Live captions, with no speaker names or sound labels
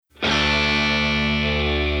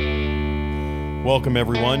Welcome,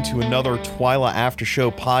 everyone, to another Twyla After Show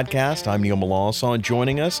podcast. I'm Neil Melancon.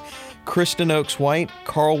 Joining us, Kristen Oakes-White,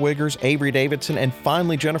 Carl Wiggers, Avery Davidson, and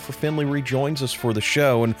finally Jennifer Finley rejoins us for the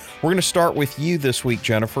show. And we're going to start with you this week,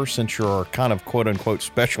 Jennifer, since you're our kind of quote-unquote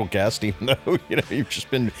special guest, even though you've just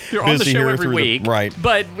been you're busy on the show here every week, right?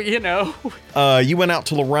 But you went out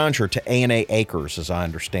to La Ranger to A&A Acres, as I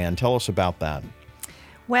understand. Tell us about that.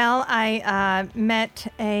 Well, I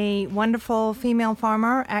met a wonderful female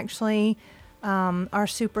farmer, actually. Our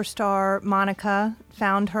superstar, Monica,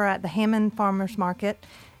 found her at the Hammond Farmers Market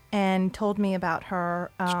and told me about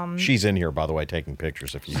her. She's in here, by the way, taking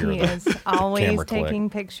pictures if you hear that. She is always taking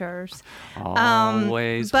click. pictures.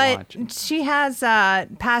 Always watching. But she has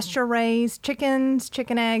pasture-raised chickens,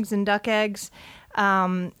 chicken eggs, and duck eggs.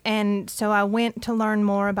 And so I went to learn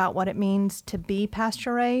more about what it means to be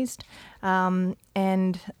pasture-raised.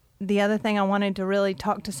 And the other thing I wanted to really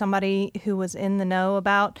talk to somebody who was in the know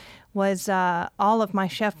about was all of my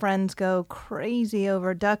chef friends go crazy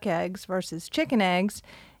over duck eggs versus chicken eggs,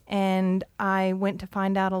 and I went to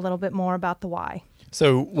find out a little bit more about the why.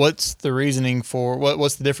 So, what's the reasoning for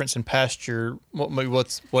what's the difference in pasture? What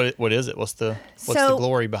is it? What's the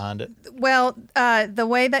glory behind it? Well, the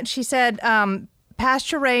way that she said.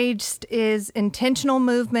 Pasture raised is intentional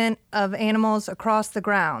movement of animals across the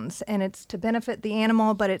grounds, and it's to benefit the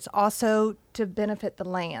animal, but it's also to benefit the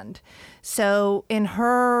land. So in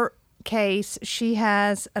her case, she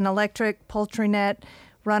has an electric poultry net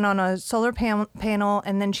run on a solar panel,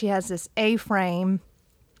 and then she has this A-frame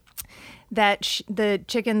that the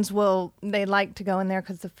chickens they like to go in there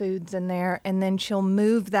because the food's in there, and then she'll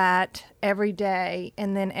move that every day,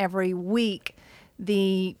 and then every week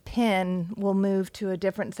the pen will move to a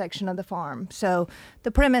different section of the farm. So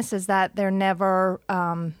the premise is that they're never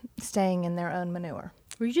staying in their own manure.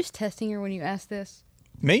 Were you just testing her when you asked this?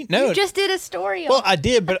 Me? No. You just did a story. Well, I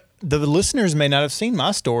did, but the listeners may not have seen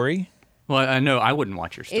my story. Well, I know I wouldn't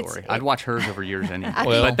watch your story. I'd watch hers over yours anyway.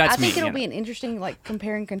 But that's I think me. It'll be an interesting,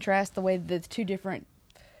 compare and contrast the way the two different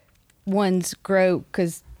ones grow,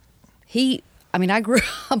 because I grew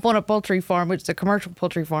up on a poultry farm, which is a commercial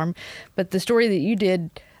poultry farm, but the story that you did,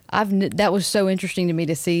 that was so interesting to me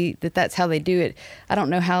to see that's how they do it. I don't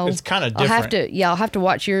know how. It's kind of different. I'll have to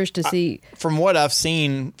watch yours to see. From what I've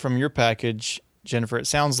seen from your package, Jennifer, it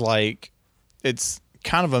sounds like it's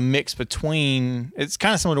kind of a mix between. It's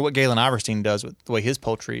kind of similar to what Galen Iverstein does with the way his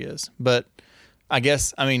poultry is, but I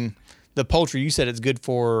guess the poultry you said it's good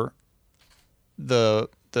for the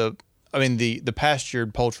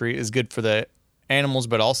pastured poultry is good for the animals,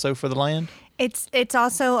 but also for the land? It's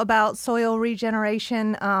also about soil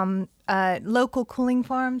regeneration. Local Cooling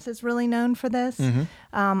Farms is really known for this.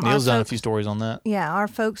 Mm-hmm. Neil's done a few stories on that. Yeah, our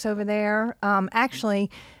folks over there.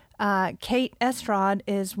 Actually, Kate Estrad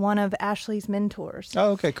is one of Ashley's mentors.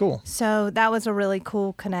 Oh, okay, cool. So that was a really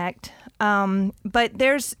cool connect. But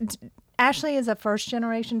Ashley is a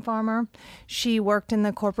first-generation farmer. She worked in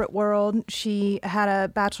the corporate world. She had a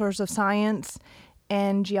bachelor's of science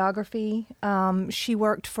and geography. She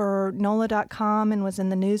worked for NOLA.com and was in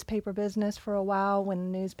the newspaper business for a while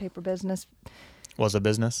when the newspaper business was a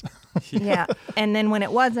business. Yeah. And then when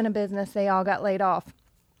it wasn't a business, they all got laid off.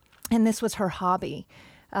 And this was her hobby.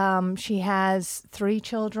 She has 3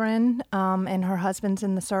 children, and her husband's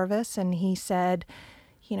in the service. And he said,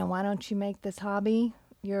 why don't you make this hobby?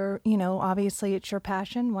 Obviously it's your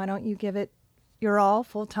passion. Why don't you give it your all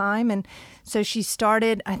full time? And so she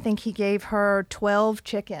started, I think he gave her 12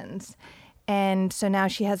 chickens. And so now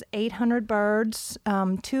she has 800 birds,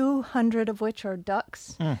 200 of which are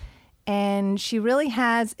ducks. And she really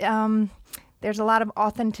has, there's a lot of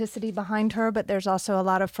authenticity behind her, but there's also a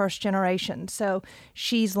lot of first generation. So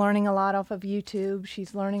she's learning a lot off of YouTube.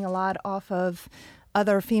 She's learning a lot off of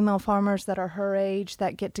other female farmers that are her age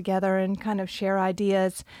that get together and kind of share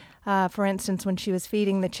ideas. For instance, when she was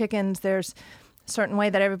feeding the chickens, there's a certain way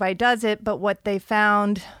that everybody does it, but what they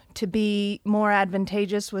found to be more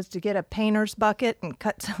advantageous was to get a painter's bucket and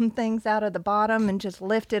cut some things out of the bottom and just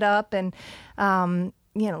lift it up, and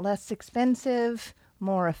less expensive,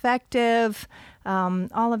 more effective,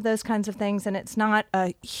 all of those kinds of things. And it's not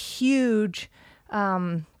a huge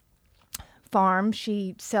farm.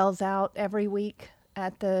 She sells out every week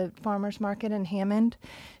at the farmer's market in Hammond.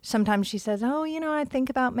 Sometimes she says, I think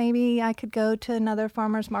about maybe I could go to another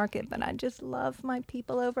farmer's market, but I just love my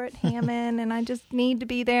people over at Hammond and I just need to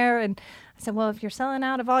be there. And I said, well, if you're selling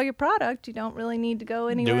out of all your product, you don't really need to go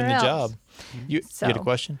anywhere else. Doing the job. You had a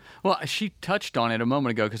question? Well, she touched on it a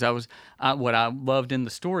moment ago, because what I loved in the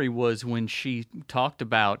story was when she talked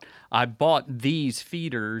about, I bought these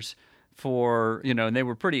feeders for, and they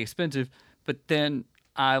were pretty expensive, but then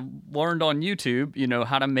I learned on YouTube,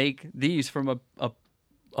 how to make these from a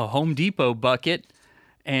Home Depot bucket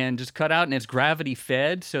and just cut out, and it's gravity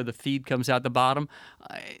fed, so the feed comes out the bottom.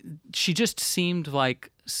 She just seemed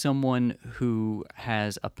like someone who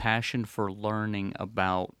has a passion for learning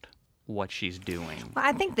about what she's doing. Well,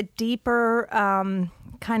 I think the deeper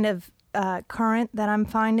kind of current that I'm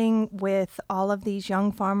finding with all of these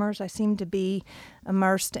young farmers, I seem to be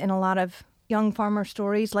immersed in a lot of young farmer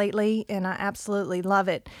stories lately, and I absolutely love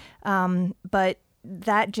it. But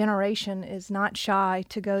that generation is not shy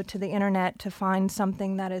to go to the internet to find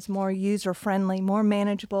something that is more user-friendly, more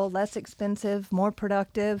manageable, less expensive, more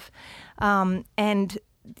productive. And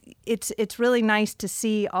it's really nice to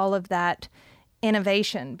see all of that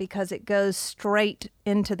innovation, because it goes straight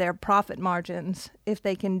into their profit margins if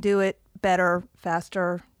they can do it better,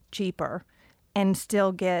 faster, cheaper, and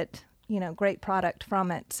still get, great product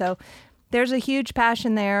from it. So there's a huge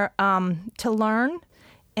passion there to learn.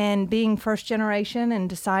 And being first generation and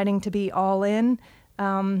deciding to be all in,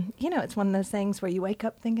 it's one of those things where you wake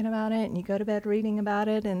up thinking about it and you go to bed reading about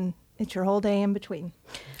it, and it's your whole day in between.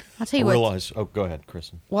 I'll tell you what. Go ahead,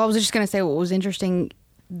 Kristen. Well, I was just going to say what was interesting,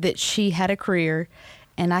 that she had a career,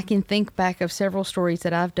 and I can think back of several stories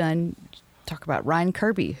that I've done. Talk about Ryan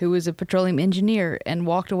Kirby, who was a petroleum engineer and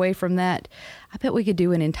walked away from that. I bet we could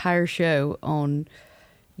do an entire show on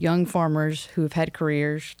young farmers who have had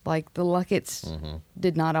careers. Like the Lucketts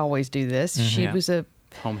did not always do this. She was a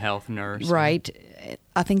home health nurse. Right.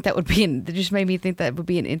 I think that would be, that just made me think that would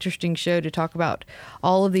be an interesting show to talk about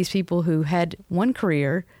all of these people who had one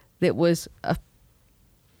career that was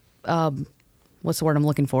what's the word I'm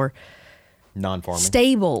looking for? Non-farming.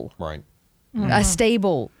 Stable. Right.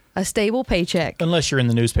 A stable paycheck. Unless you're in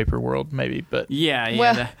the newspaper world, maybe. But Yeah,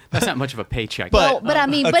 Well- that's not much of a paycheck. But- I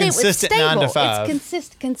mean, a but it was consistent stable. 9 to 5.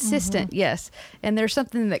 It's consistent, yes. And there's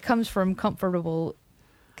something that comes from comfortable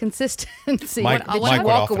consistency Mike that you would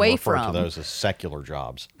walk often away refer from. to those as secular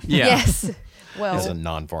jobs. yeah. Yes. As Well, a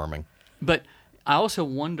non-farming. But I also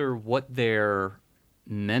wonder what their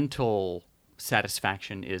mental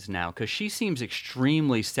satisfaction is now, because she seems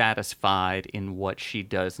extremely satisfied in what she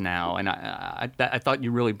does now, and I thought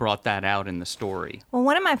you really brought that out in the story. Well,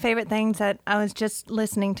 one of my favorite things that I was just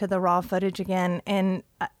listening to the raw footage again, and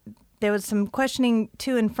there was some questioning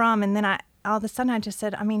to and from, and then all of a sudden I just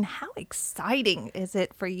said, I mean, how exciting is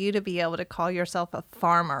it for you to be able to call yourself a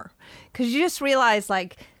farmer? Because you just realize,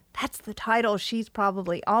 like, that's the title she's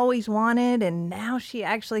probably always wanted, and now she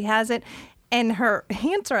actually has it. And her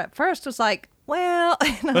answer at first was like, well,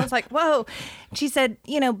 and I was like, whoa. She said,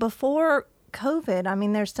 before COVID, I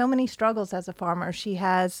mean, there's so many struggles as a farmer. She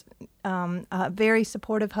has a very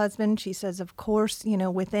supportive husband. She says, of course,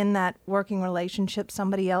 within that working relationship,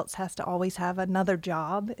 somebody else has to always have another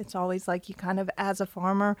job. It's always like you kind of, as a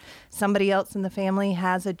farmer, somebody else in the family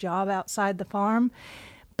has a job outside the farm.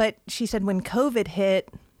 But she said when COVID hit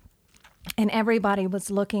and everybody was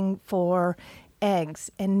looking for eggs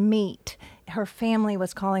and meat, her family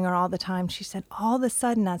was calling her all the time. She said, all of a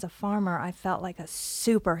sudden, as a farmer, I felt like a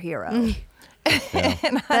superhero.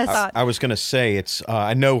 And I thought, I was going to say, it's.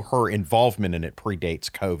 I know her involvement in it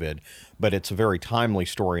predates COVID, but it's a very timely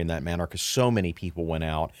story in that manner, because so many people went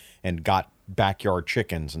out and got backyard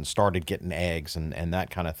chickens and started getting eggs and that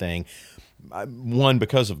kind of thing. One,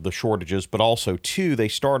 because of the shortages, but also, two, they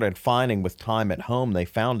started finding with time at home, they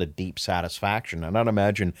found a deep satisfaction. And I'd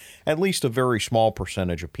imagine at least a very small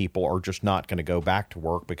percentage of people are just not going to go back to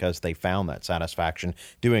work because they found that satisfaction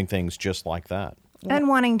doing things just like that. and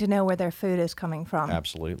wanting to know where their food is coming from.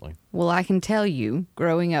 Absolutely. well, I can tell you,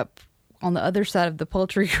 growing up on the other side of the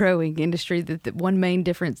poultry growing industry, that the one main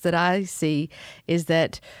difference that I see is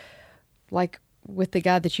that, like with the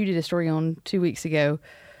guy that you did a story on 2 weeks ago,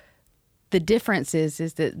 the difference is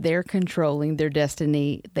that they're controlling their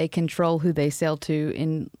destiny. They control who they sell to.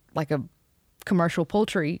 In like a commercial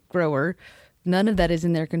poultry grower, none of that is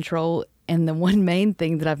in their control. And the one main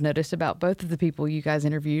thing that I've noticed about both of the people you guys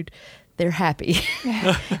interviewed, they're happy.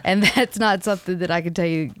 And that's not something that I can tell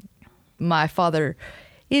you my father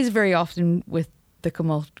is very often with the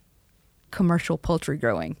commercial poultry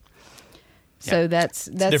growing. So that's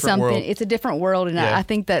different something. world. It's a different world, and Yeah. I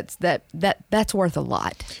think that's worth a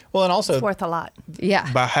lot. Well, and also It's worth a lot.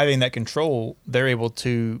 Yeah. by having that control, they're able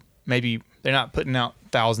to maybe they're not putting out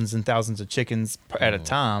thousands and thousands of chickens at a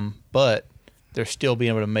time, but they're still being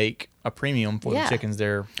able to make a premium for Yeah. the chickens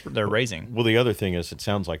they're raising. Well, the other thing is, it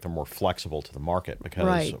sounds like they're more flexible to the market, because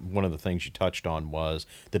Right. one of the things you touched on was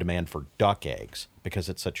the demand for duck eggs, because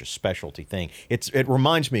it's such a specialty thing. It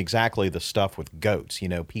reminds me exactly of the stuff with goats.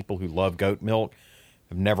 People who love goat milk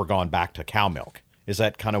have never gone back to cow milk. Is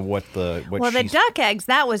that kind of what the Well, the duck eggs,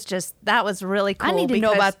 that was really cool. I need to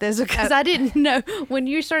know because- about this because I didn't know when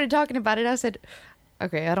you started talking about it. I said,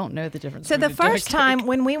 "Okay, I don't know the difference." So the between a first duck egg. time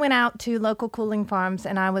when we went out to local cooling farms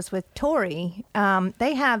and I was with Tori,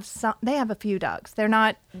 they have a few ducks.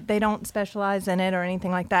 They don't specialize in it or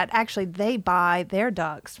anything like that. Actually, they buy their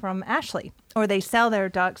ducks from Ashley, or they sell their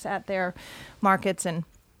ducks at their markets. And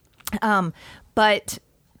but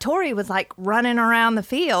Tori was like running around the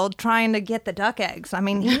field trying to get the duck eggs. I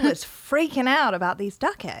mean, he was freaking out about these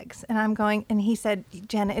duck eggs, and he said,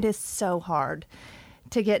 "Jen, it is so hard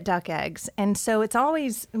to get duck eggs." And so it's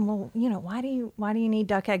always, well, why do you need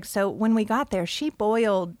duck eggs? So when we got there, she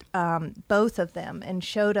boiled both of them and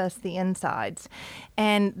showed us the insides.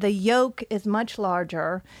 And the yolk is much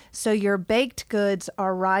larger, so your baked goods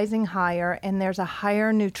are rising higher, and there's a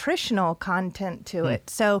higher nutritional content to it.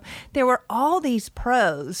 So there were all these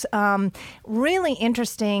pros, really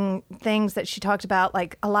interesting things that she talked about.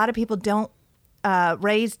 Like, a lot of people don't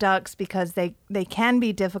raise ducks because they can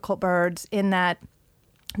be difficult birds in that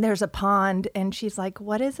there's a pond. And she's like,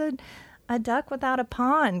 what is a duck without a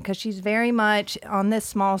pond? Because she's very much on this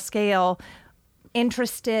small scale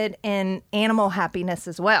interested in animal happiness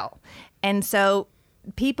as well. And so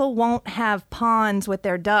people won't have ponds with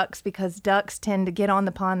their ducks because ducks tend to get on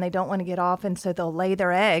the pond. They don't want to get off. And so they'll lay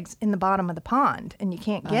their eggs in the bottom of the pond and you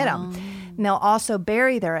can't get them. And they'll also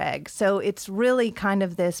bury their eggs. So it's really kind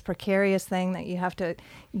of this precarious thing that you have to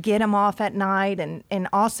get them off at night. And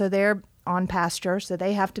also they're on pasture, so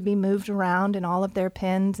they have to be moved around in all of their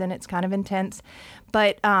pens, and it's kind of intense.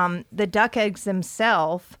 But the duck eggs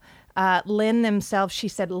themselves lend themselves, she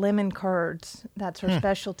said, lemon curds. That's her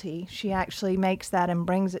specialty. She actually makes that and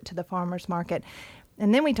brings it to the farmer's market.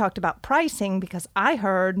 And then we talked about pricing, because I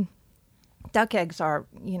heard duck eggs are,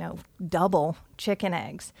 double chicken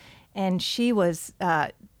eggs. And she was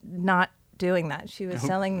not doing that. She was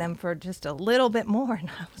selling them for just a little bit more. And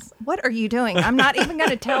I was, what are you doing? I'm not even going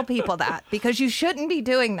to tell people that, because you shouldn't be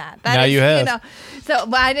doing that. Now you have. So,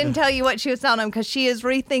 but I didn't tell you what she was selling them because she is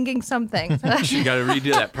rethinking some things. You got to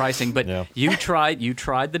redo that pricing. But Yeah. you tried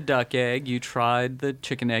the duck egg. You tried the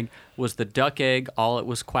chicken egg. Was the duck egg all it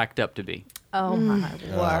was quacked up to be? Oh my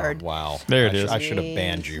word. Wow. There it I is. I should have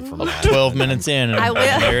banned you from that. 12 minutes in, and I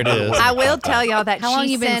will. there it is. I will tell y'all that How long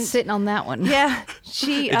she you been sent. sitting on that one? Yeah,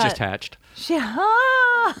 she. It just hatched. She.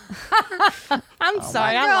 I'm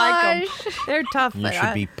sorry. I like them. They're tough. You but should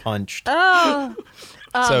I- be punched. So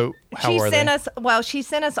how she are sent they? us. Well, she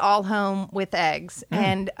sent us all home with eggs,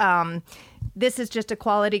 and this is just a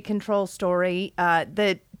quality control story.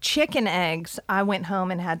 The chicken eggs, I went home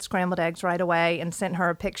and had scrambled eggs right away, and sent her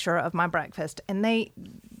a picture of my breakfast, and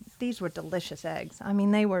these were delicious eggs. I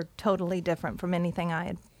mean, they were totally different from anything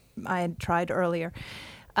I had tried earlier.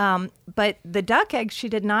 But the duck eggs she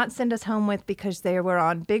did not send us home with because they were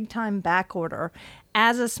on big time back order.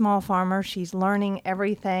 As a small farmer, she's learning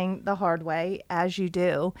everything the hard way, as you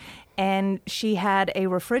do. And she had a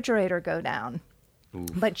refrigerator go down.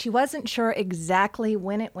 But she wasn't sure exactly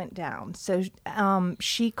when it went down. So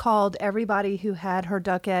she called everybody who had her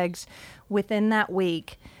duck eggs within that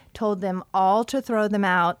week, told them all to throw them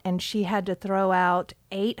out, and she had to throw out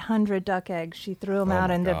 800 duck eggs. She threw them out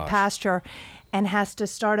my into gosh. pasture and has to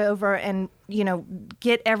start over and,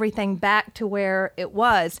 get everything back to where it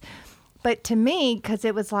was. But to me, because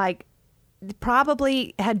it was like,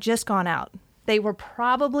 probably had just gone out. They were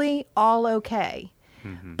probably all okay.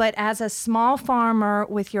 But as a small farmer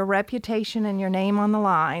with your reputation and your name on the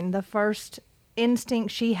line, the first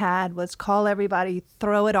instinct she had was call everybody,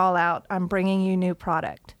 throw it all out. I'm bringing you new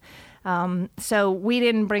product. So we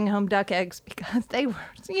didn't bring home duck eggs because they were,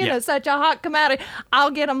 such a hot commodity. I'll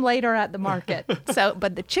get them later at the market.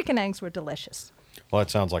 But the chicken eggs were delicious. Well, that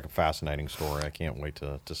sounds like a fascinating story. I can't wait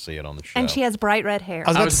to see it on the show. And she has bright red hair.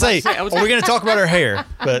 I was about to say, are we going to talk about her hair?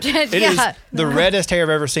 But it is Yeah. the reddest hair I've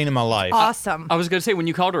ever seen in my life. Awesome. I was going to say, when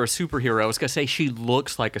you called her a superhero, I was going to say she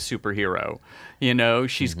looks like a superhero.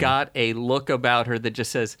 She's got a look about her that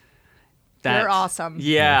just says, You're awesome.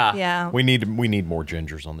 Yeah. Yeah. We need more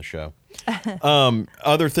gingers on the show.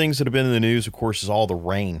 Other things that have been in the news, of course, is all the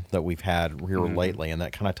rain that we've had here lately, and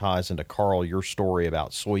that kind of ties into, Carl, your story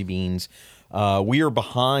about soybeans. We are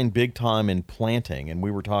behind big time in planting, and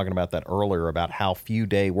we were talking about that earlier about how few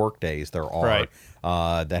work days there are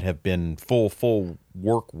that have been full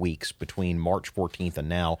work weeks between March 14th and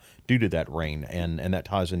now due to that rain, and that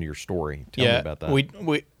ties into your story. Tell me about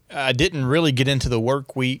that. I didn't really get into the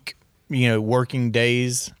work week, working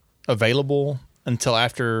days available until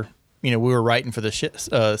after, we were writing for the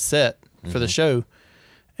set for the show.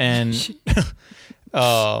 And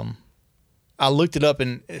I looked it up,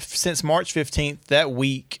 and since March 15th, that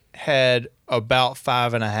week had about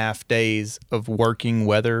 5.5 days of working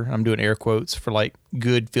weather. I'm doing air quotes for like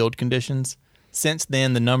good field conditions. Since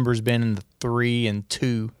then, the number's been in the 3 and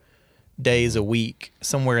 2 days a week,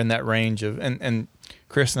 somewhere in that range of. And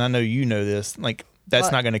Kristen, I know you know this. Like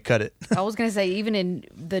that's not going to cut it. I was going to say, even in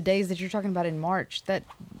the days that you're talking about in March, that's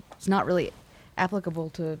not really applicable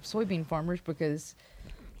to soybean farmers because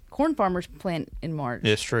corn farmers plant in March.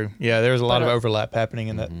 It's true. Yeah, there's a lot of overlap happening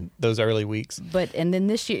in those early weeks. And then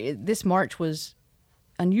this March was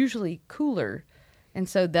unusually cooler. And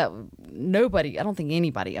so that I don't think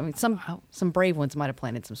anybody, I mean, some brave ones might have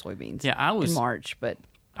planted some soybeans in March, but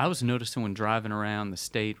I was noticing when driving around the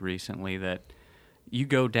state recently that you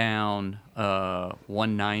go down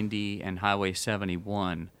 190 and Highway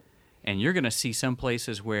 71, and you're going to see some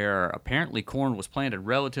places where apparently corn was planted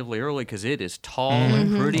relatively early because it is tall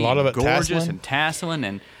and pretty, A lot of it gorgeous tasseling. and tasseling,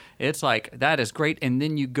 and it's like, that is great. And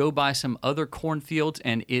then you go by some other cornfields,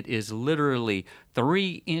 and it is literally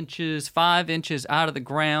 3 inches, 5 inches out of the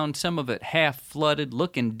ground, some of it half flooded,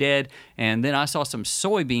 looking dead. And then I saw some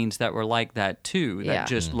soybeans that were like that too, that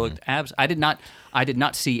just looked I did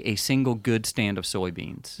not see a single good stand of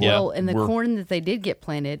soybeans. well, and the corn that they did get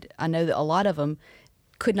planted, I know that a lot of them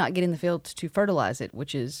could not get in the fields to fertilize it,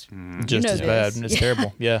 which is Just as bad. It's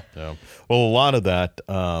terrible. Yeah. Yeah. Well, a lot of that,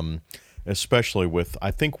 especially with,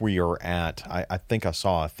 I think we are at, I think I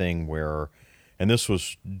saw a thing where, and this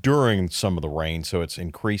was during some of the rain, so it's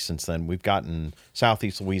increased since then. We've gotten,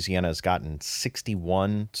 Southeast Louisiana has gotten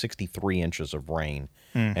 61, 63 inches of rain,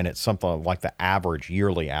 and it's something like the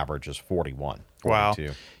yearly average is 41. Wow.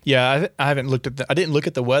 42. Yeah, I haven't looked at I didn't look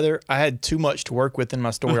at the weather. I had too much to work with in my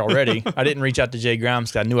story already. I didn't reach out to Jay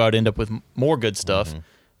Grimes because I knew I would end up with more good stuff.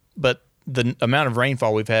 But the amount of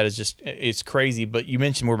rainfall we've had is it's crazy. But you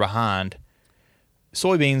mentioned we're behind.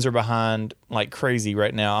 Soybeans are behind like crazy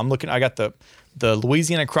right now. I got the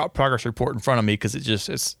Louisiana Crop Progress Report in front of me because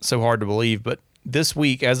it's so hard to believe. But this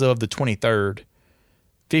week, as of the 23rd,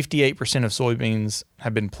 58% of soybeans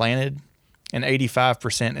have been planted, and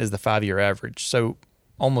 85% is the 5-year average. So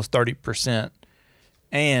almost 30%.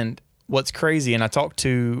 And what's crazy, and I talked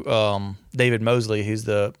to David Mosley, who's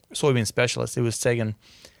the soybean specialist, who was saying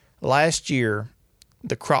last year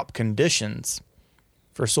the crop conditions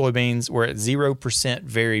for soybeans were at 0%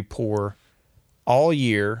 very poor all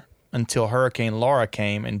year until Hurricane Laura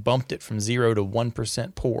came and bumped it from 0 to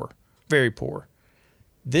 1% poor, very poor.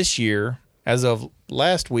 This year, as of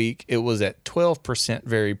last week, it was at 12%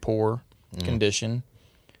 very poor condition.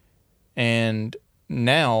 And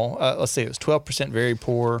now, let's say it was 12% very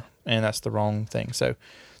poor, and that's the wrong thing. So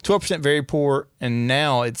 12% very poor, and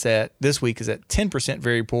now this week is at 10%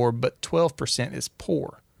 very poor, but 12% is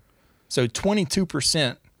poor. So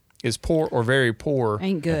 22% is poor or very poor.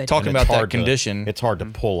 Ain't good. Talking And it's about that hard condition. It's hard to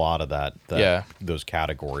pull out of that those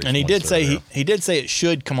categories. And he once did they're say there. he did say it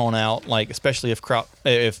should come on out, like especially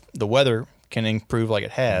if the weather can improve like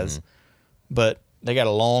it has. But they got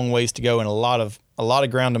a long ways to go and a lot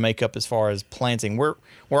of ground to make up as far as planting. We're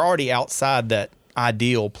already outside that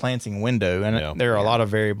ideal planting window, and there are a lot of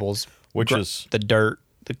variables, which is the dirt,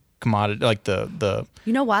 the commodity, like the.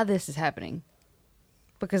 You know why this is happening?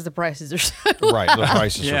 Because the prices are so right. The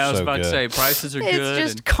prices Yeah, I are was so about good. to say prices are It's good.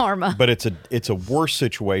 just karma. But it's a worse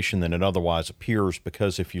situation than it otherwise appears,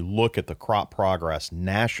 because if you look at the crop progress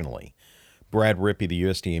nationally, Brad Rippey, the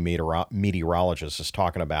USDA meteorologist, is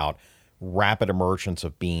talking about rapid emergence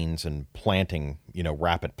of beans and planting,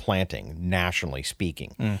 rapid planting, nationally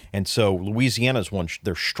speaking. And so Louisiana's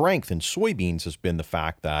their strength in soybeans has been the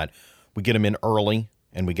fact that we get them in early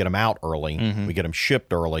and we get them out early. We get them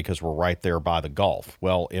shipped early because we're right there by the Gulf.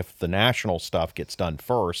 Well, if the national stuff gets done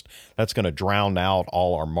first, that's going to drown out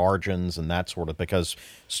all our margins and that sort of, because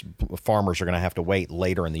farmers are going to have to wait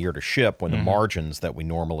later in the year to ship when the margins that we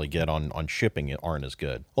normally get on shipping aren't as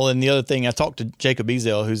good. Well, and the other thing, I talked to Jacob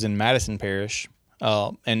Ezel, who's in Madison Parish,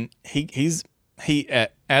 and he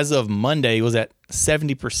as of Monday was at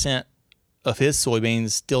 70% of his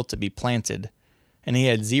soybeans still to be planted, and he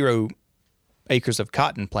had 0 acres of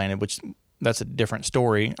cotton planted, which that's a different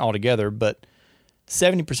story altogether. But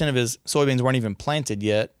 70% of his soybeans weren't even planted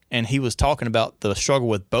yet, and he was talking about the struggle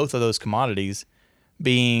with both of those commodities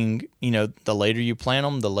being, the later you plant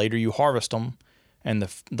them, the later you harvest them, and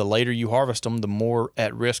the later you harvest them, the more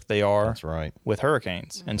at risk they are. That's right. With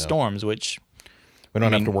hurricanes and storms, which we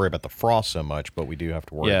don't have to worry about the frost so much, but we do have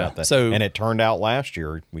to worry about that. So, and it turned out last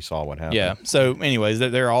year we saw what happened. Yeah. So, anyways,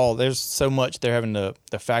 there's so much they're having to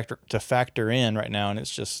factor in right now, and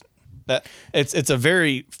it's just that it's a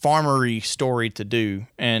very farmery story to do,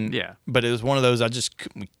 but it was one of those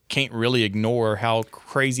we can't really ignore how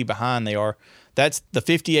crazy behind they are. That's the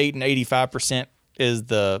 58 and 85% is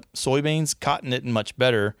the soybeans. Cotton isn't much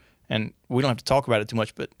better, and we don't have to talk about it too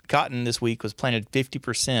much, but cotton this week was planted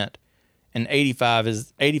 50%, and 85%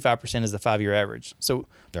 is the 5-year average. So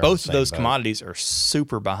They're in both the of those same boat. commodities are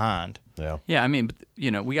super behind. Yeah. Yeah, I mean,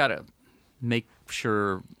 we got to make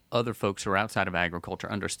sure other folks who are outside of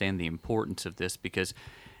agriculture understand the importance of this, because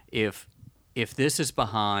if this is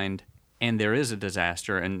behind and there is a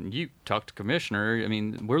disaster, and you talk to Commissioner, I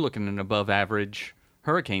mean, we're looking at an above average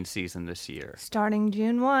hurricane season this year. Starting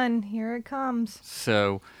June 1, here it comes.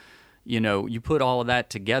 So, you put all of that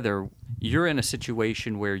together, you're in a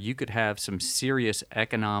situation where you could have some serious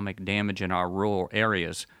economic damage in our rural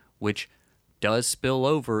areas, which does spill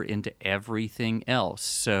over into everything else.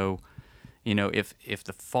 So, if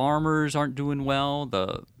the farmers aren't doing well,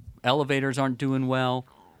 the elevators aren't doing well,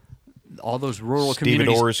 all those rural communities.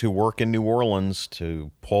 Stevedores who work in New Orleans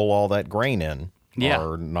to pull all that grain in Yeah.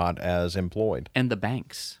 are not as employed. And the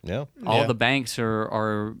banks. Yeah. All Yeah. the banks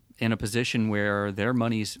are in a position where their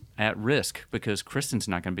money's at risk because Kristen's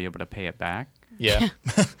not going to be able to pay it back. Yeah.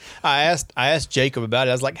 I asked Jacob about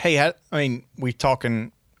it. I was like, hey, we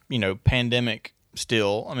talking, pandemic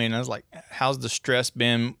still. I mean, I was like, how's the stress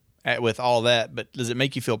been with all that? But does it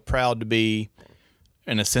make you feel proud to be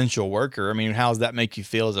an essential worker? I mean, how does that make you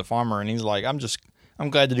feel as a farmer? And he's like, I'm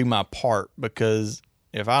glad to do my part, because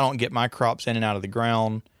if I don't get my crops in and out of the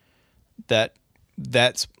ground,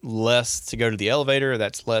 that's less to go to the elevator.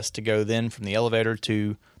 That's less to go then from the elevator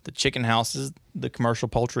to the chicken houses, the commercial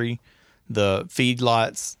poultry, the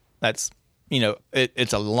feedlots. That's,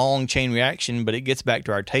 it's a long chain reaction, but it gets back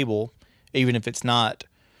to our table, even if it's not,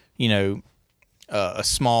 a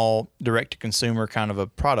small direct to consumer kind of a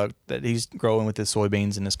product that he's growing with his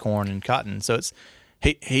soybeans and his corn and cotton. So it's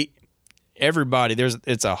everybody,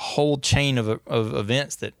 it's a whole chain of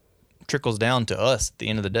events that trickles down to us at the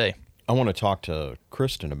end of the day. I want to talk to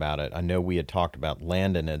Kristen about it. I know we had talked about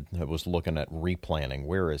Landon was looking at replanting.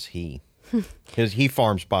 Where is he? Because he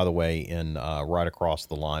farms, by the way, in right across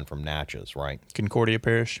the line from Natchez, right? Concordia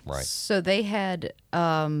Parish. Right. So they had,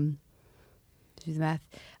 do the math,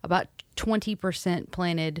 about 20%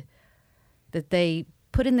 planted that they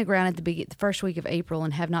put in the ground at the first week of April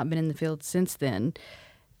and have not been in the field since then.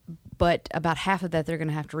 But about half of that they're going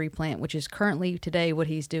to have to replant, which is currently today what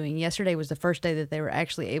he's doing. Yesterday was the first day that they were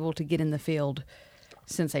actually able to get in the field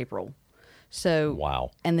since April. So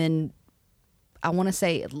Wow. And then I want to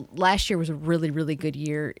say last year was a really, really good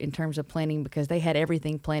year in terms of planting because they had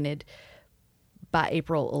everything planted by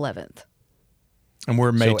April 11th. And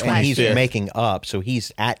we're May 25th. And he's making up, so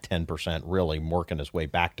he's at 10%, really working his way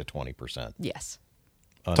back to 20%. Yes.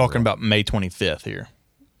 Talking about May 25th here.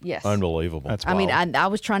 Yes. Unbelievable. That's I mean, wild. I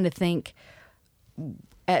was trying to think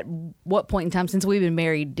at what point in time since we've been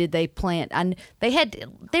married did they plant. And there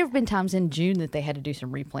have been times in June that they had to do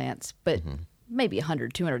some replants, but maybe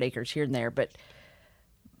 100, 200 acres here and there. But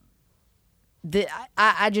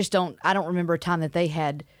I don't remember a time that they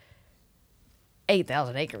had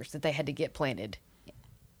 8,000 acres that they had to get planted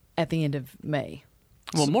at the end of May.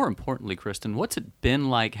 Well, more importantly, Kristen, what's it been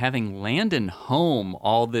like having Landon home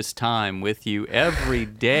all this time with you every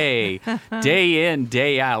day, day in,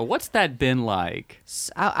 day out? What's that been like?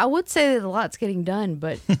 I would say that a lot's getting done,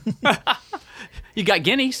 but You got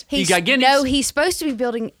guineas? You got guineas? No, he's supposed to be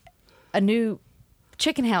building a new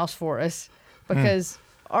chicken house for us because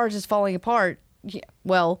ours is falling apart. Yeah,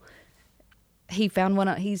 well, he found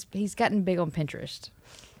one. He's gotten big on Pinterest.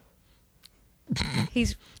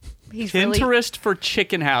 He's really, Pinterest for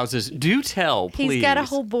chicken houses. Do tell, please. he's got a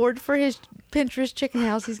whole board for his Pinterest chicken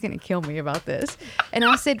house. He's gonna kill me about this. And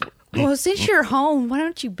I said, well, since you're home, why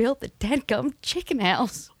don't you build the dadgum chicken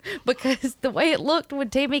house? Because the way it looked when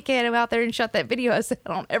Tammy came out there and shot that video, I said,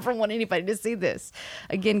 I don't ever want anybody to see this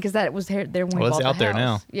again because that was there when we Well, bought it's the out there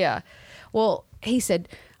house. now. Yeah. Well, he said,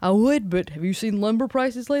 I would, but have you seen lumber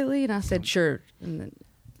prices lately? And I said, sure. And then,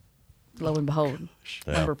 lo and behold,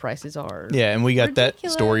 lumber prices are Yeah, and we got that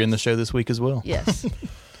ridiculous. story in the show this week as well. Yes.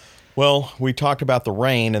 Well, we talked about the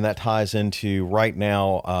rain, and that ties into right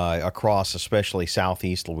now across especially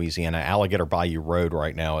southeast Louisiana. Alligator Bayou Road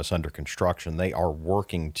right now is under construction. They are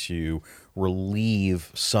working to relieve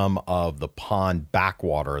some of the pond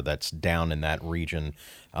backwater that's down in that region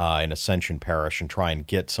in Ascension Parish and try and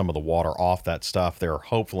get some of the water off that stuff. They're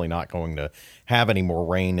hopefully not going to have any more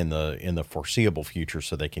rain in the foreseeable future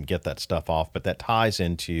so they can get that stuff off. But that ties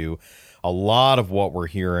into a lot of what we're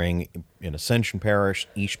hearing in Ascension Parish,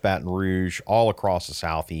 East Baton Rouge, all across the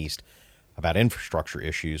Southeast about infrastructure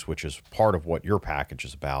issues, which is part of what your package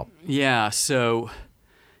is about. Yeah, so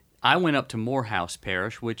I went up to Morehouse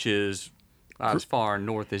Parish, which is as far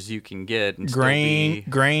north as you can get. And still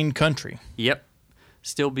Grain country. Yep.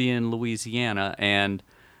 still be in Louisiana. And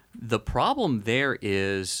the problem there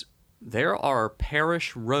is there are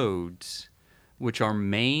parish roads, which are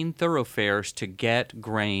main thoroughfares to get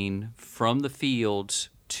grain from the fields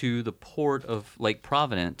to the port of Lake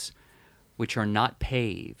Providence, which are not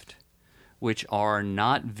paved, which are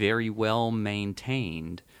not very well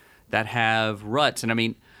maintained, that have ruts. And I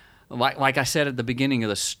mean, like I said at the beginning of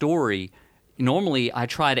the story, normally I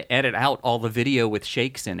try to edit out all the video with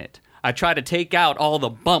shakes in it. I try to take out all the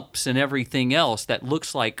bumps and everything else that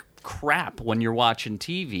looks like crap when you're watching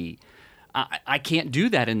TV. I can't do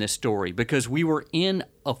that in this story because we were in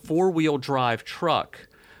a four-wheel drive truck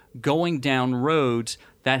going down roads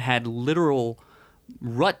that had literal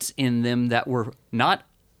ruts in them that were not,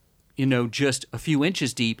 just a few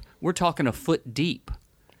inches deep. We're talking a foot deep.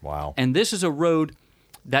 Wow. And this is a road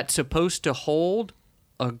that's supposed to hold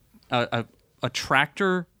a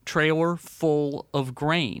tractor trailer full of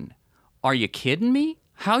grain. Are you kidding me?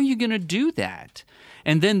 How are you going to do that?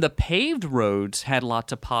 And then the paved roads had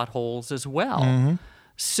lots of potholes as well. Mm-hmm.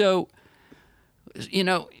 So,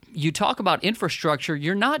 you talk about infrastructure,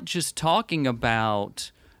 you're not just talking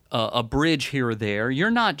about a bridge here or there.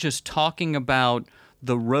 You're not just talking about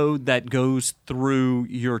the road that goes through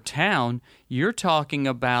your town. You're talking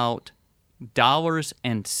about dollars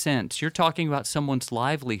and cents. You're talking about someone's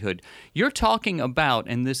livelihood. You're talking about,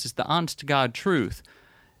 and this is the honest-to-God truth,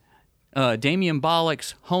 Damian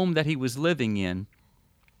Bollock's home that he was living in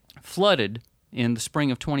flooded in the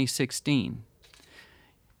spring of 2016.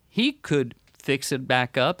 He could fix it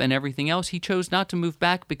back up and everything else. He chose not to move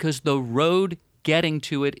back because the road getting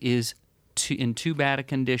to it is in too bad a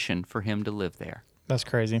condition for him to live there. That's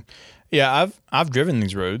crazy. Yeah, I've driven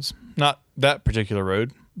these roads, not that particular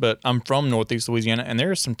road, but I'm from Northeast Louisiana, and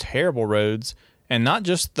there are some terrible roads, and not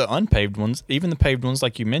just the unpaved ones, even the paved ones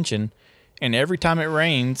like you mentioned. And every time it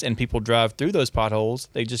rains and people drive through those potholes,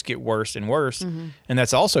 they just get worse and worse. Mm-hmm. And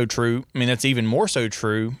that's also true. I mean, that's even more so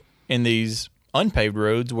true in these unpaved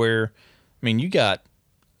roads where, you got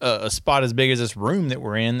a spot as big as this room that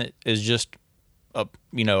we're in that is just a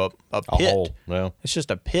pit. A hole. Yeah. It's just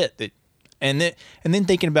a pit and then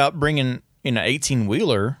thinking about bringing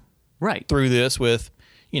 18-wheeler right through this with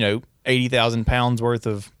 80,000 pounds worth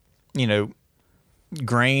of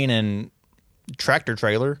grain and tractor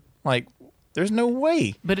trailer, like there's no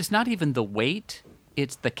way. But it's not even the weight,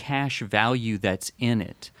 it's the cash value that's in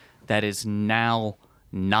it that is now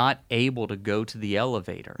not able to go to the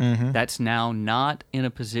elevator. Mm-hmm. That's now not in a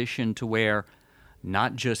position to where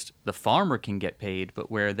not just the farmer can get paid,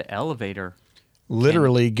 but where the elevator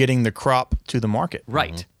literally getting the crop to the market.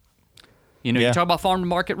 Right. Mm-hmm. You talk about farm to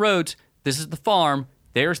market roads. This is the farm.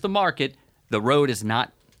 There's the market. The road is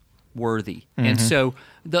not worthy. Mm-hmm. And so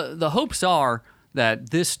the hopes are that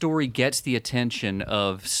this story gets the attention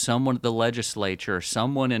of someone at the legislature,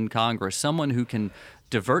 someone in Congress, someone who can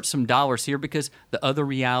divert some dollars here, because the other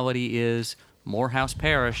reality is Morehouse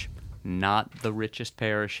Parish, not the richest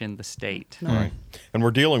parish in the state. No. Right. And we're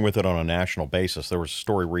dealing with it on a national basis. There was a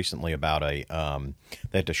story recently about they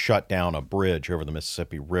had to shut down a bridge over the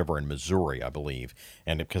Mississippi River in Missouri, I believe,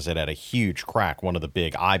 and because it had a huge crack, one of the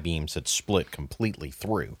big I-beams had split completely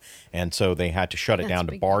through. And so they had to shut it down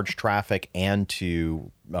to barge traffic and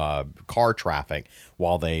to car traffic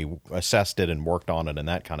while they assessed it and worked on it and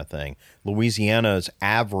that kind of thing. Louisiana's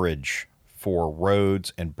average for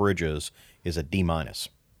roads and bridges is a D-.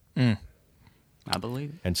 I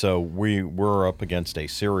believe. And so we're up against a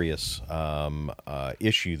serious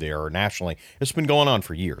issue there nationally. It's been going on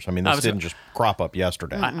for years. I mean, this didn't just crop up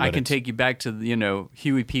yesterday. I can take you back to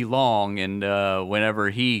Huey P. Long and whenever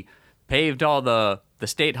he paved all the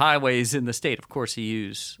state highways in the state. Of course, he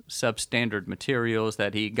used substandard materials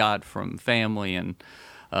that he got from family and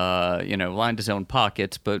lined his own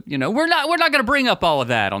pockets. But we're not going to bring up all of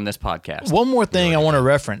that on this podcast. One more thing I want to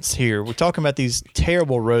reference here: we're talking about these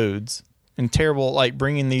terrible roads and terrible, like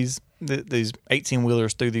bringing these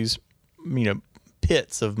 18-wheelers through these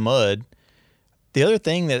pits of mud. The other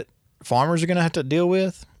thing that farmers are going to have to deal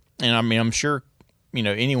with, and I'm sure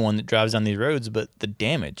anyone that drives down these roads, but the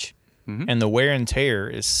damage and the wear and tear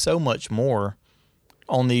is so much more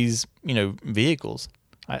on these vehicles.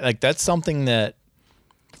 That's something that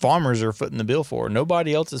farmers are footing the bill for.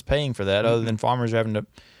 Nobody else is paying for that other than farmers having to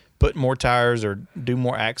put more tires or do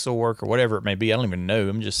more axle work or whatever it may be. I don't even know.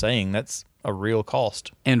 I'm just saying that's a real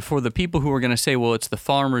cost. And for the people who are going to say, well, it's the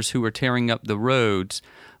farmers who are tearing up the roads,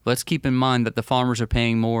 let's keep in mind that the farmers are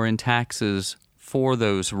paying more in taxes for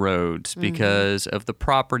those roads because of the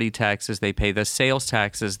property taxes they pay, the sales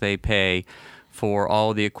taxes they pay for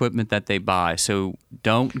all the equipment that they buy. So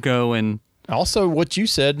don't go and... Also, what you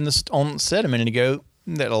said said a minute ago,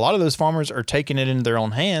 that a lot of those farmers are taking it into their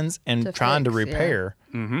own hands and To trying to fix, yeah. repair,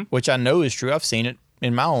 which I know is true. I've seen it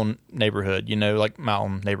in my own neighborhood, like my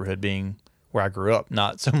own neighborhood being where I grew up,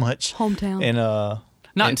 not so much Hometown. in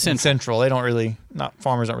Not in Central. Central. They don't really,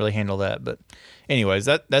 farmers don't really handle that. But anyways,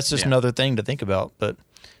 that's just Yeah. another thing to think about. But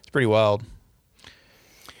it's pretty wild.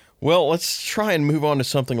 Well, let's try and move on to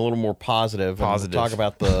something a little more positive. Positive. And talk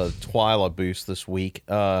about the Twyla boost this week.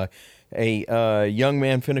 A young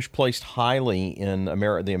man finished placed highly in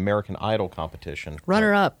the American Idol competition.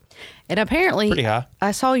 Runner up. And apparently, Pretty high.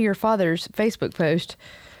 I saw your father's Facebook post.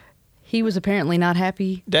 He was apparently not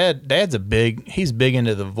happy. Dad's he's big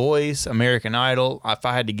into The Voice, American Idol. If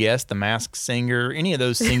I had to guess, The Masked Singer, any of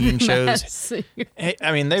those singing shows.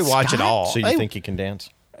 I mean, they watch it all. So you They- think he can dance?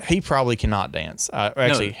 he probably cannot dance?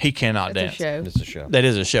 Actually, he cannot That's dance. a show. It's a show. That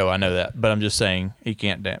is a show. I know that, but I'm just saying he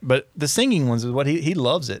can't dance. But the singing ones is what he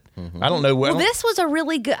loves it. I don't know. Well, this was a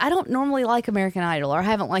really good. I don't normally like American Idol, or I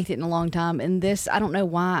haven't liked it in a long time. And this, I don't know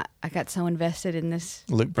why I got so invested in this.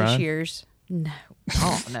 Luke this Bryan? year's. No.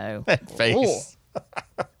 Oh no. That face.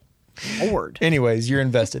 Lord. Anyways, you're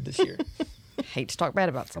invested this year. Hate to talk bad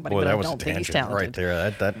about somebody, Boy, but that I was a don't think he's tangent right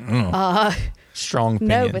talented. there. That Strong opinions.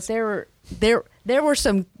 No, but there were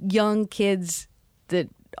some young kids that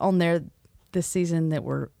on there this season that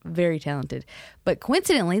were very talented. But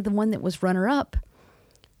coincidentally, the one that was runner up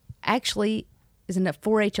actually is a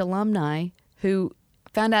 4-H alumni who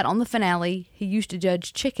found out on the finale he used to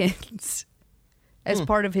judge chickens as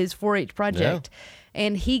part of his 4-H project.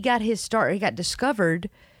 And he got his start. He got discovered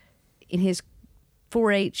in his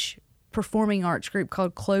 4-H performing arts group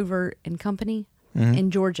called Clover and Company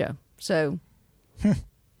in Georgia. So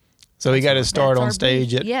So he got his start that's on our stage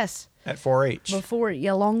boost. at Yes. at 4-H.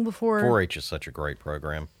 Long before. 4-H is such a great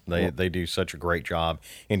program. They do such a great job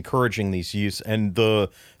encouraging these youths, and the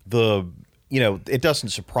it doesn't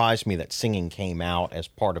surprise me that singing came out as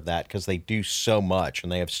part of that because they do so much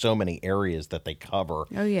and they have so many areas that they cover.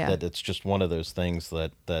 Oh, yeah. That it's just one of those things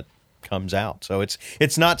that comes out. So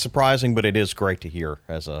it's not surprising, but it is great to hear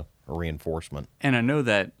as a reinforcement. And I know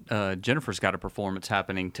that Jennifer's got a performance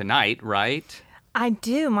happening tonight, right? I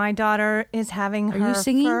do. My daughter is having Are her you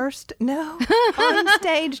singing? first on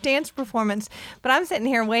stage dance performance. But I'm sitting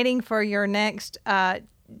here waiting for your next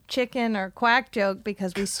chicken or quack joke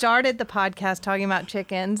because we started the podcast talking about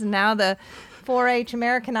chickens, and now the 4-H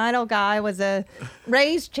American Idol guy was a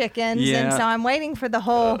raised chickens, and Yeah. so I'm waiting for the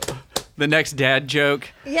whole. The next dad joke.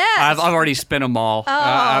 Yes. I've already spent them all.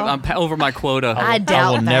 I'm over my quota. I doubt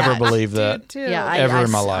I will never that. believe that too. Yeah, ever I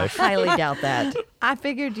in my life. highly doubt that. I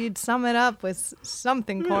figured you'd sum it up with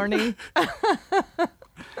something corny. Nope.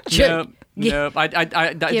 Yeah. Nope. I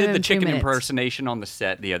did him the 2 chicken minutes. impersonation on the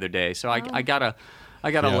set the other day, so I gotta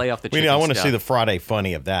lay off the I mean, chicken I want to stuff. see the Friday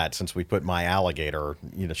funny of that since we put my alligator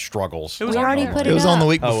struggles. It was We already put It was up. on the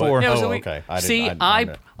week Oh, before. Yeah, it was Oh, a week- okay. See,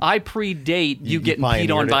 I predate you getting peed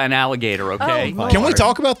pioneered on it. by an alligator. Okay. Oh, Can we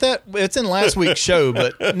talk about that? It's in last week's show,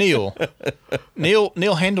 but Neil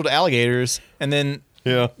handled alligators, and then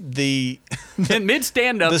Yeah. In mid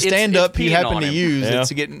stand up, the stand up you happen to use, Yeah.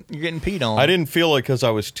 you're getting peed on. I didn't feel it because I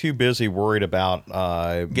was too busy worried about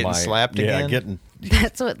Getting slapped again? getting.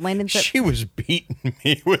 That's what Landon said. She was beating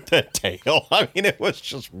me with that tail. I mean, it was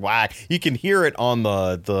just whack. You can hear it on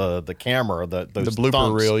the camera. Those The blooper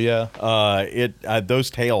thumps. reel, yeah. Those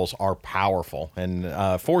tails are powerful,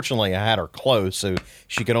 and fortunately, I had her close, so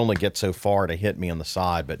she could only get so far to hit me on the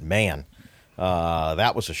side. But man,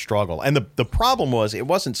 that was a struggle. And the problem was, it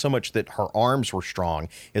wasn't so much that her arms were strong,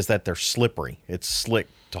 is that they're slippery. It's slick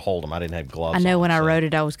to hold them. I didn't have gloves. I know on, when I so- wrote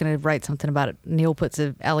it, I was going to write something about it. Neil puts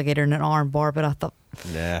an alligator in an arm bar, but I thought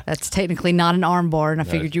Nah. that's technically not an arm bar, and I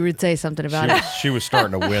figured you would say something about it. She was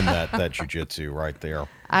starting to win that jiu-jitsu right there.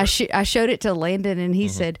 I showed it to Landon, and he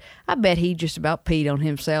said, "I bet he just about peed on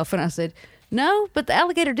himself." And I said, "No, but the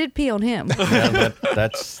alligator did pee on him." Yeah,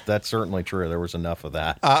 that's certainly true. There was enough of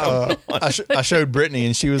that. I showed Brittany,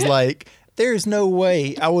 and she was like, "There's no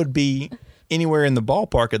way I would be anywhere in the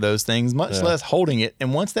ballpark of those things, much less holding it."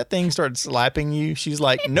 And once that thing started slapping you, she's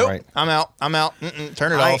like, "Nope, Right. I'm out.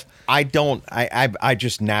 Turn it off." I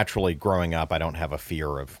just naturally growing up, I don't have a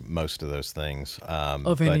fear of most of those things.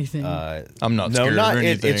 anything. I'm not scared of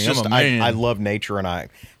anything. It's I'm just a man. I love nature, and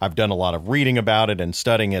I've done a lot of reading about it and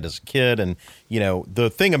studying it as a kid. And the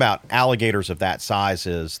thing about alligators of that size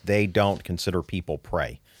is they don't consider people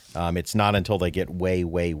prey. It's not until they get way,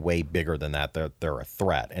 way, way bigger than that they're a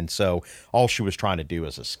threat. And so all she was trying to do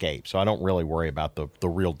is escape. So I don't really worry about the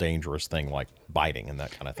real dangerous thing like biting and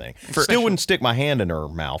that kind of thing. Still wouldn't stick my hand in her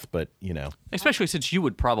mouth, but Especially since you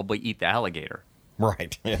would probably eat the alligator.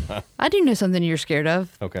 right. Yeah. I do know something you're scared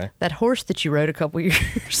of. Okay. That horse that you rode a couple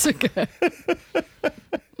years ago.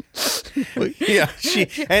 Yeah,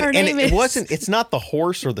 and name it is- wasn't. It's not the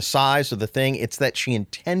horse or the size of the thing. It's that she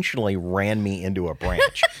intentionally ran me into a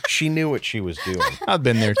branch. She knew what she was doing. I've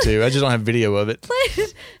been there too. I just don't have video of it.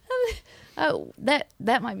 Oh, that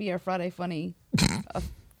might be our Friday funny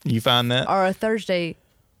You find that? or a Thursday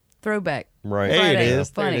throwback. Right. There it Friday is.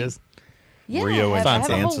 funny. There it is. Yeah, Rio I and have a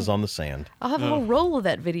dances whole- on the sand. I'll have a whole roll of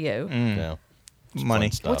that video. Yeah. It's Money.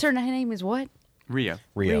 fun stuff. What's her name? Is what? Rio.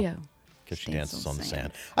 Rio. Because she dances on the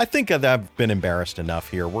sand. I think I've been embarrassed enough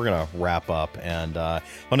here. We're going to wrap up. And I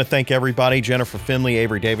want to thank everybody. Jennifer Finley,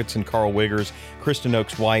 Avery Davidson, Carl Wiggers, Kristen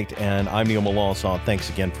Oaks White, and I'm Neil Melanson. Thanks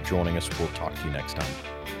again for joining us. We'll talk to you next time.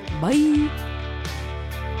 Bye.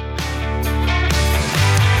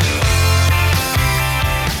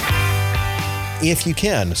 If you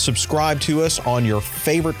can, subscribe to us on your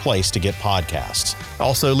favorite place to get podcasts.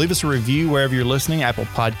 Also, leave us a review wherever you're listening, Apple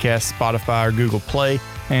Podcasts, Spotify, or Google Play,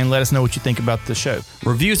 and let us know what you think about the show.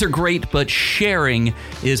 Reviews are great, but sharing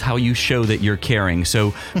is how you show that you're caring.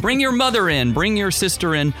 So bring your mother in, bring your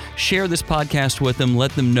sister in, share this podcast with them, let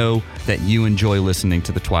them know that you enjoy listening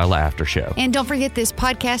to the Twyla After Show. And don't forget, this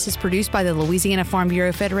podcast is produced by the Louisiana Farm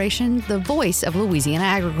Bureau Federation, the voice of Louisiana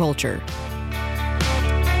agriculture.